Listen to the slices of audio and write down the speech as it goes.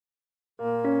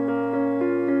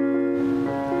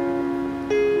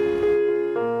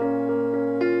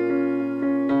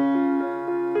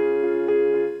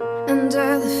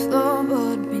the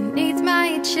floorboard beneath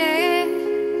my chair.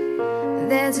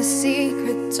 There's a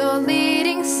secret door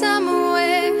leading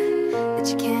somewhere that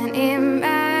you can't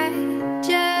imagine,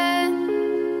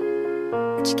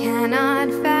 that you cannot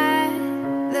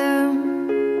fathom.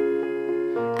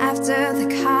 After the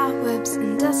cobwebs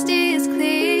and dust is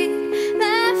cleared,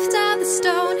 left are the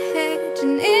stone hedge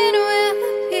and it will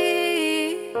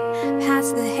appear.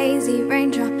 Past the hazy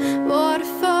raindrop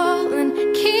waterfall and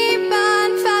keep on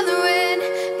following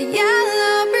the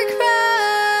yellow brick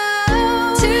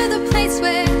road to the place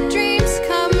where dreams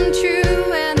come true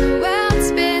and the world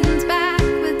spins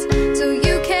backwards so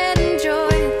you can enjoy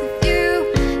the view.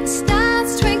 The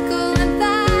stars twinkle and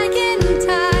fly in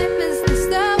time as they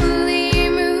slowly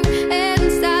move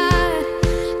inside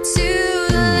to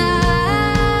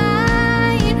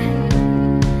light,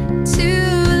 to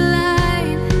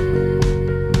light,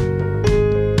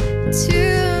 to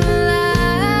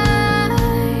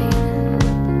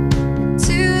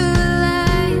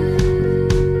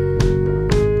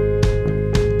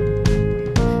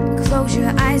close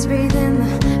your eyes, breathe